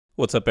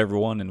What's up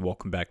everyone, and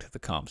welcome back to the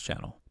comms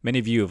channel. Many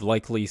of you have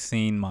likely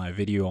seen my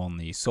video on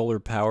the solar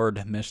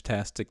powered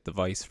Meshtastic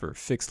device for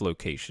fixed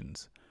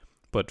locations.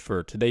 But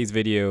for today's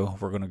video,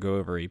 we're going to go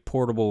over a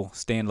portable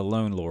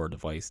standalone LoRa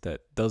device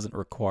that doesn't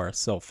require a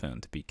cell phone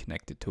to be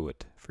connected to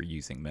it for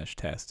using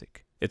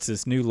Meshtastic. It's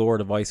this new LoRa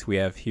device we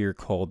have here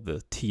called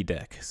the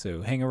T-Deck,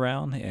 so hang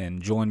around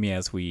and join me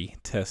as we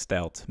test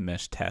out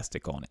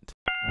Meshtastic on it.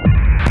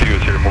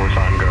 US Air Force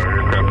on guard,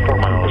 aircraft 4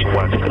 miles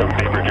west of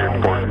Bainbridge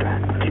Airport.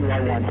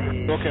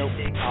 Okay,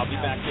 I'll be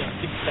back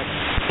in 6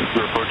 seconds.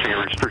 We're approaching a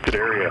restricted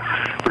area.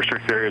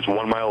 Restricted area is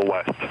 1 mile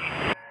west.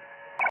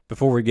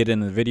 Before we get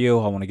into the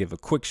video, I want to give a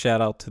quick shout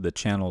out to the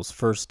channel's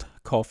first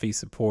coffee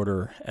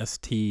supporter,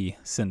 ST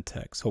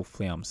Syntax.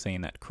 Hopefully I'm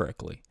saying that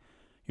correctly.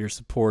 Your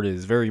support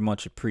is very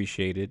much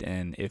appreciated,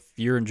 and if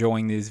you're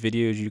enjoying these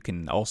videos, you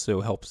can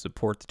also help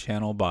support the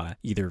channel by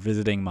either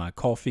visiting my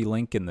Ko-fi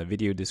link in the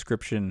video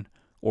description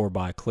or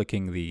by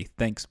clicking the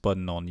thanks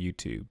button on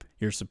YouTube.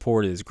 Your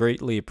support is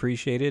greatly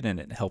appreciated and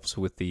it helps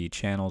with the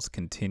channel's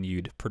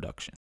continued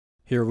production.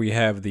 Here we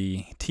have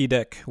the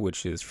T-Deck,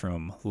 which is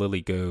from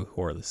Lilygo,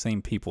 or the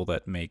same people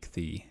that make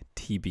the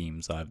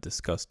T-Beams I've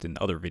discussed in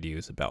other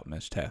videos about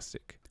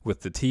Meshtastic.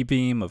 With the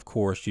T-Beam, of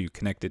course, you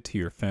connect it to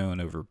your phone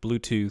over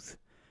Bluetooth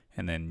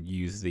and then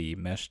use the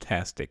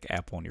Meshtastic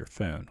app on your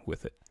phone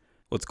with it.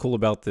 What's cool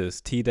about this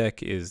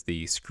T-Deck is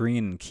the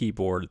screen and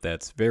keyboard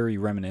that's very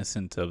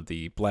reminiscent of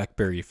the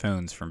BlackBerry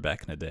phones from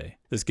back in the day.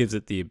 This gives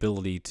it the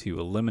ability to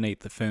eliminate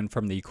the phone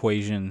from the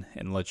equation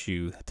and let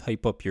you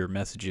type up your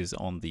messages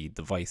on the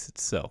device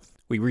itself.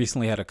 We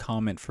recently had a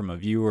comment from a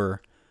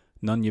viewer,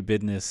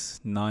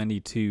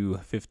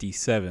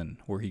 Nunyabidness9257,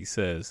 where he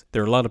says,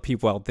 there are a lot of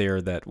people out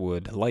there that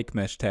would like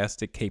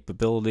Meshtastic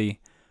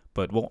capability,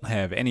 but won't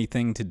have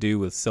anything to do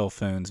with cell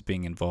phones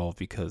being involved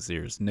because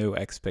there's no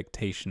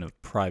expectation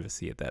of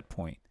privacy at that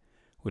point,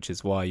 which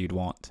is why you'd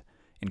want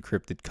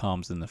encrypted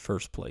comms in the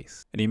first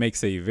place. And he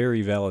makes a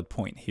very valid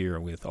point here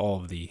with all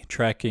of the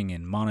tracking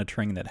and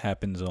monitoring that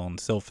happens on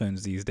cell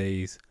phones these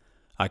days.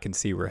 I can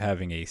see where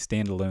having a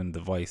standalone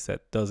device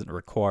that doesn't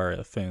require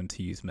a phone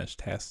to use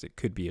Meshtastic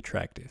could be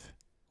attractive.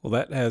 Well,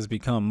 that has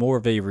become more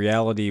of a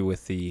reality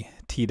with the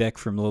T-Deck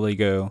from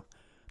Lilygo.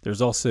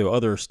 There's also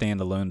other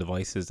standalone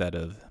devices that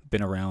have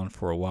been around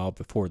for a while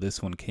before this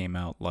one came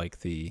out, like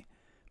the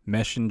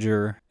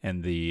Messenger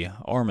and the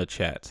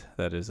ArmaChat.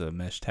 That is a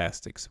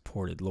Meshtastic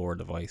supported LoRa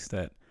device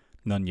that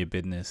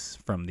Nunyabidness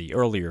from the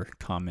earlier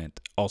comment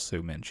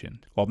also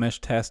mentioned. While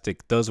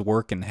Meshtastic does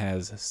work and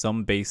has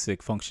some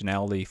basic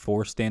functionality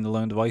for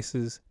standalone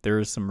devices, there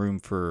is some room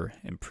for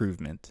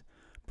improvement.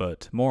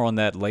 But more on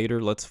that later.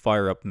 Let's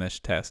fire up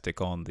Meshtastic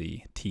on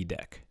the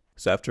T-Deck.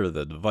 So after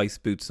the device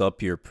boots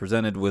up, you're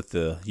presented with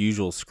the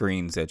usual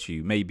screens that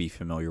you may be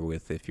familiar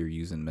with if you're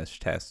using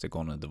Meshtastic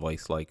on a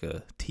device like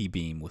a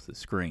T-Beam with a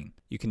screen.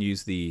 You can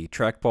use the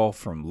trackball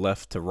from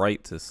left to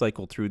right to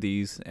cycle through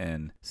these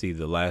and see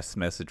the last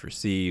message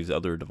received,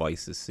 other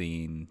devices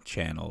seen,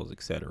 channels,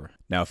 etc.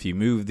 Now if you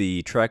move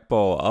the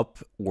trackball up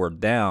or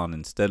down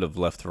instead of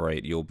left to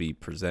right, you'll be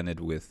presented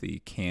with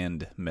the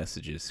canned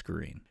messages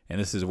screen. And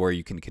this is where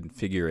you can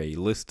configure a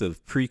list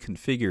of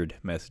pre-configured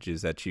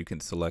messages that you can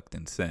select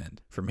and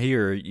send. From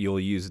here, you'll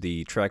use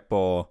the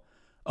trackball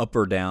up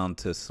or down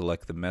to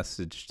select the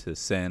message to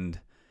send,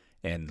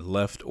 and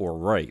left or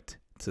right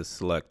to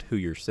select who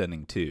you're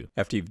sending to.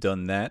 After you've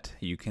done that,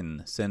 you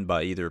can send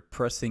by either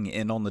pressing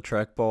in on the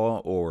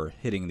trackball or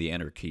hitting the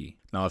enter key.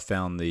 Now I've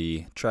found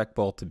the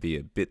trackball to be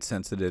a bit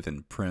sensitive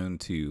and prone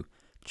to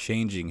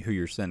changing who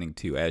you're sending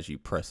to as you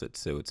press it,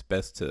 so it's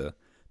best to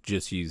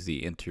just use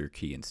the enter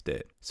key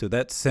instead. So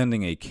that's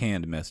sending a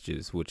canned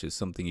messages, which is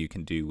something you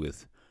can do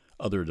with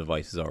other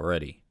devices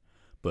already.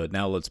 But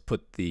now let's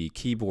put the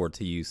keyboard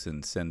to use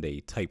and send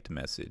a typed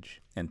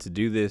message. And to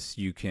do this,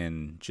 you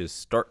can just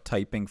start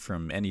typing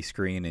from any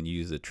screen and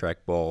use the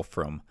trackball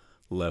from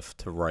left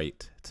to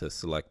right to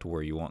select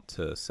where you want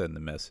to send the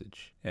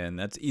message. And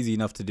that's easy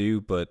enough to do,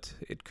 but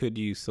it could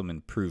use some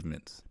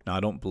improvements. Now I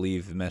don't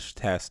believe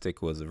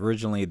Meshtastic was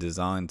originally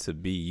designed to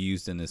be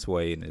used in this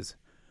way and is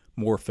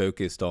more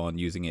focused on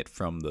using it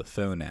from the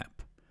phone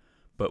app.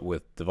 But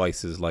with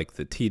devices like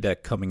the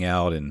T-Deck coming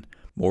out and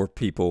more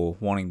people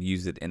wanting to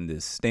use it in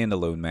this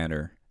standalone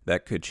manner,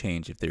 that could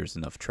change if there's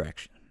enough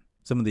traction.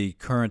 Some of the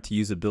current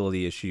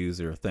usability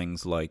issues are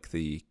things like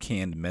the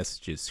canned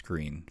messages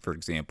screen. For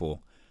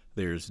example,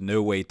 there's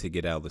no way to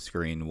get out of the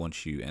screen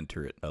once you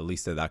enter it, at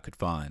least that I could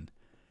find.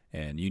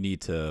 And you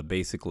need to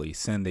basically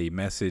send a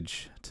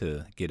message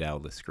to get out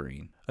of the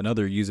screen.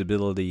 Another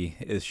usability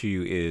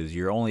issue is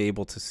you're only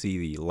able to see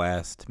the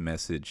last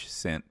message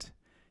sent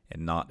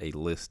and not a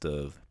list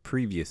of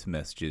previous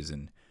messages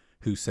and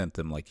who sent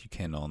them like you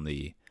can on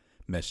the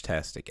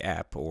Meshtastic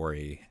app or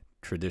a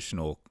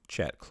traditional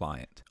chat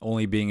client.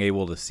 Only being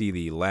able to see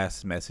the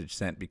last message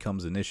sent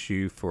becomes an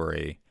issue for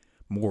a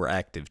more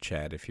active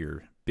chat if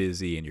you're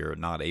busy and you're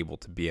not able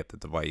to be at the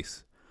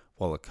device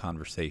while a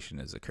conversation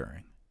is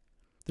occurring.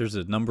 There's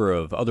a number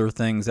of other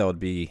things that would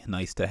be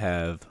nice to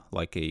have,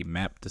 like a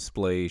map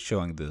display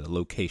showing the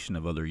location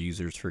of other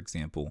users, for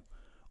example,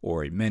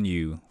 or a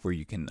menu where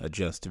you can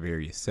adjust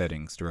various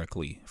settings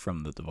directly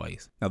from the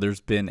device. Now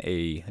there's been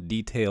a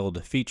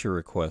detailed feature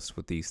request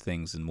with these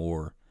things and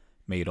more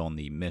made on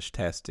the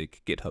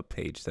Meshtastic GitHub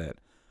page that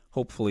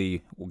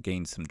hopefully will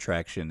gain some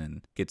traction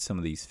and get some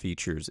of these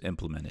features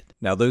implemented.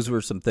 Now those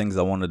were some things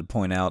I wanted to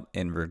point out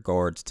in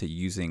regards to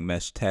using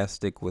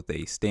Meshtastic with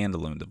a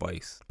standalone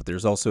device. But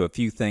there's also a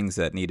few things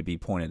that need to be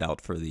pointed out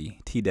for the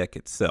T-Deck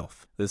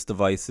itself. This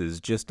device is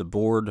just a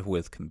board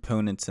with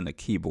components and a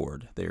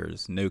keyboard.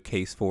 There's no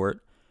case for it,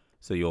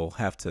 so you'll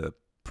have to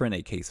print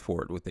a case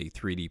for it with a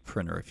 3D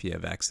printer if you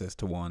have access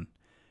to one.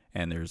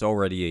 And there's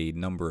already a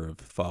number of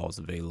files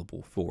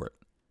available for it.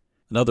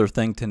 Another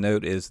thing to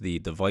note is the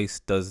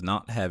device does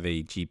not have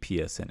a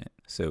GPS in it.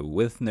 So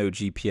with no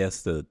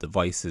GPS, the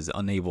device is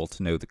unable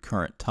to know the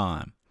current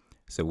time.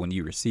 So when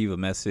you receive a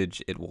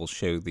message, it will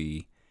show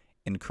the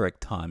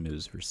incorrect time it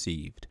was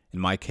received. In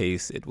my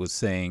case, it was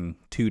saying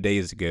 2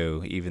 days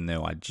ago, even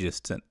though I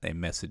just sent a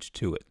message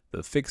to it.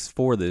 The fix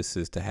for this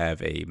is to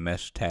have a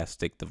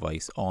Meshtastic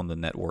device on the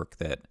network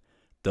that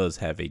does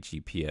have a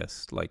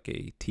GPS, like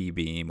a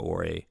T-Beam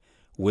or a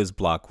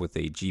WizBlock with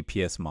a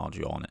GPS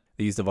module on it.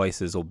 These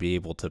devices will be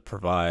able to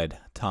provide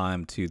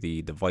time to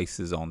the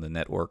devices on the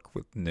network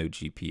with no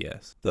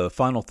GPS. The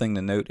final thing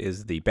to note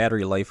is the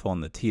battery life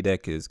on the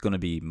T-Deck is going to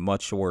be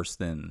much worse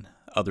than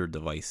other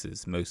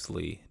devices,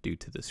 mostly due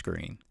to the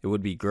screen. It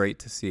would be great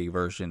to see a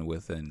version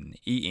with an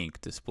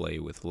e-ink display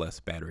with less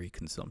battery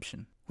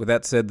consumption. With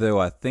that said though,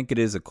 I think it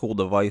is a cool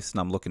device and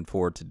I'm looking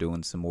forward to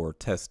doing some more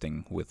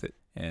testing with it.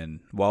 And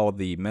while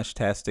the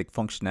Meshtastic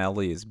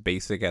functionality is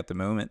basic at the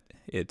moment,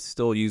 it's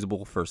still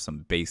usable for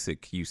some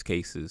basic use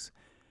cases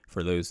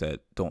for those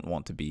that don't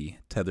want to be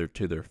tethered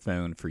to their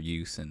phone for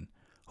use, and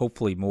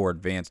hopefully more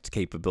advanced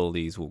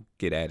capabilities will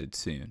get added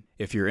soon.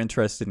 If you're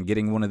interested in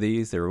getting one of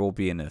these, there will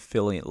be an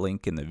affiliate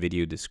link in the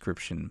video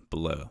description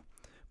below.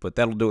 But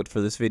that'll do it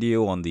for this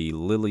video on the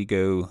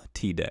Lilygo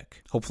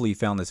T-Deck. Hopefully you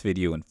found this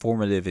video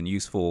informative and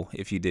useful.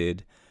 If you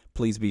did,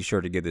 please be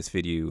sure to give this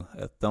video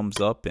a thumbs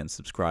up and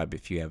subscribe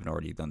if you haven't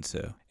already done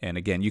so. And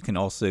again, you can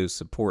also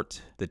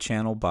support the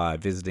channel by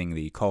visiting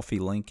the Ko-fi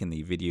link in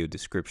the video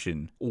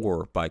description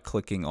or by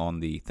clicking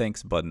on the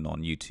thanks button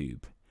on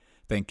YouTube.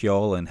 Thank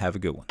y'all and have a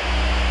good one.